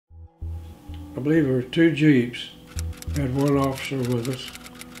I believe there were 2 Jeeps. We had 1 officer with us,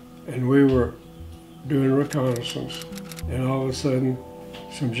 and we were doing reconnaissance. And all of a sudden,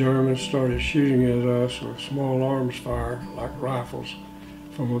 some Germans started shooting at us with small arms fire, like rifles,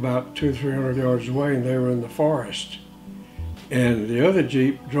 from about 200 or 300 yards away, and they were in the forest. And the other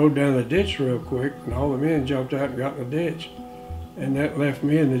Jeep drove down the ditch real quick, and all the men jumped out and got in the ditch. And that left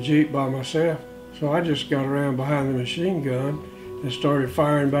me in the Jeep by myself. So I just got around behind the machine gun and started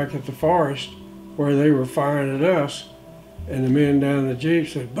firing back at the forest where they were firing at us. And the men down the Jeep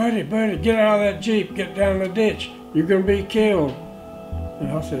said, "Buddy, buddy, get out of that Jeep, get down the ditch. You're gonna be killed." And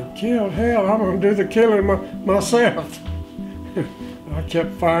I said, "Killed? Hell, I'm gonna do the killing myself." I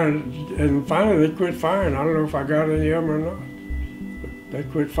kept firing, and finally they quit firing. I don't know if I got any of them or not. But they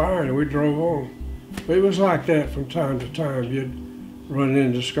quit firing and we drove on. But it was like that from time to time. You'd run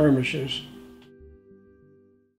into skirmishes.